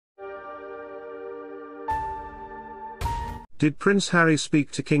Did Prince Harry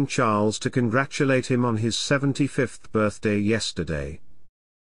speak to King Charles to congratulate him on his 75th birthday yesterday?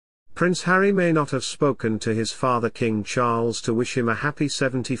 Prince Harry may not have spoken to his father King Charles to wish him a happy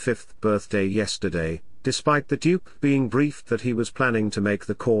 75th birthday yesterday, despite the Duke being briefed that he was planning to make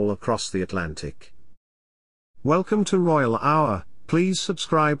the call across the Atlantic. Welcome to Royal Hour. Please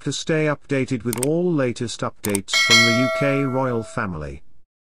subscribe to stay updated with all latest updates from the UK royal family.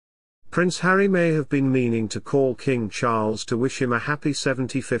 Prince Harry may have been meaning to call King Charles to wish him a happy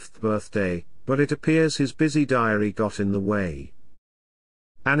 75th birthday, but it appears his busy diary got in the way.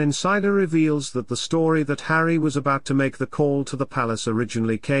 An insider reveals that the story that Harry was about to make the call to the palace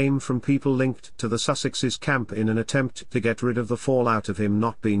originally came from people linked to the Sussexes camp in an attempt to get rid of the fallout of him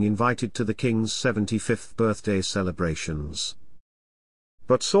not being invited to the King's 75th birthday celebrations.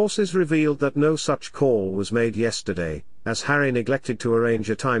 But sources revealed that no such call was made yesterday, as Harry neglected to arrange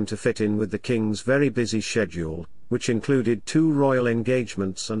a time to fit in with the King's very busy schedule, which included 2 royal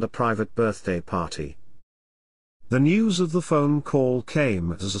engagements and a private birthday party. The news of the phone call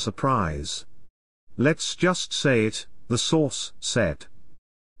came as a surprise. Let's just say it, the source said.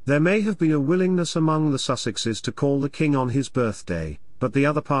 There may have been a willingness among the Sussexes to call the King on his birthday, but the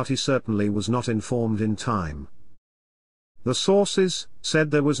other party certainly was not informed in time. The sources said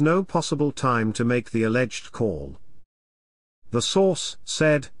there was no possible time to make the alleged call. The source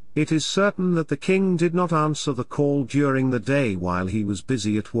said, "It is certain that the King did not answer the call during the day while he was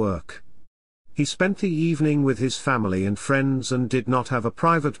busy at work. He spent the evening with his family and friends and did not have a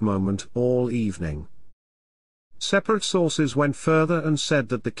private moment all evening." Separate sources went further and said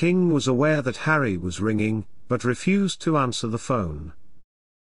that the King was aware that Harry was ringing, but refused to answer the phone.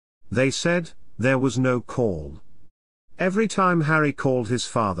 They said, there was no call. Every time Harry called his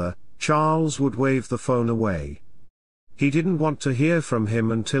father, Charles would wave the phone away. He didn't want to hear from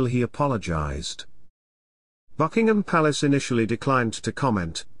him until he apologized. Buckingham Palace initially declined to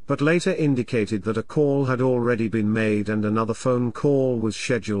comment, but later indicated that a call had already been made and another phone call was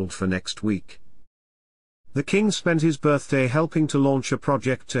scheduled for next week. The King spent his birthday helping to launch a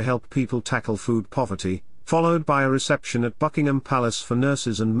project to help people tackle food poverty, followed by a reception at Buckingham Palace for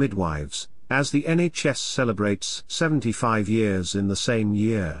nurses and midwives, as the NHS celebrates 75 years in the same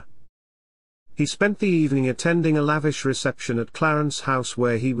year. He spent the evening attending a lavish reception at Clarence House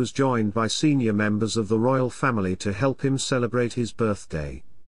where he was joined by senior members of the royal family to help him celebrate his birthday.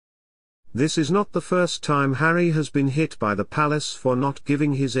 This is not the first time Harry has been hit by the palace for not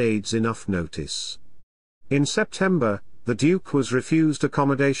giving his aides enough notice. In September, the Duke was refused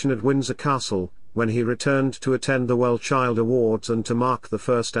accommodation at Windsor Castle, when he returned to attend the Well Child Awards and to mark the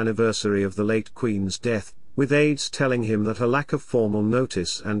first anniversary of the late Queen's death, with aides telling him that a lack of formal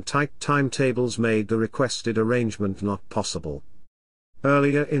notice and tight timetables made the requested arrangement not possible.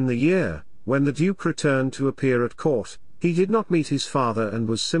 Earlier in the year, when the Duke returned to appear at court, he did not meet his father and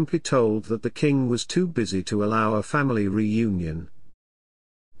was simply told that the King was too busy to allow a family reunion.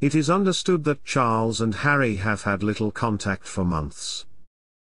 It is understood that Charles and Harry have had little contact for months.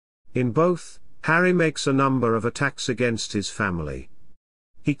 In both, Harry makes a number of attacks against his family.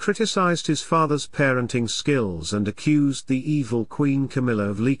 He criticized his father's parenting skills and accused the evil Queen Camilla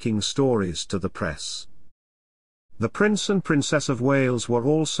of leaking stories to the press. The Prince and Princess of Wales were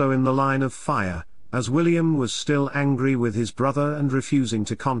also in the line of fire, as William was still angry with his brother and refusing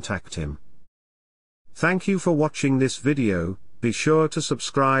to contact him. Thank you for watching this video. Be sure to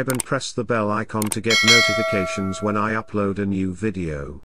subscribe and press the bell icon to get notifications when I upload a new video.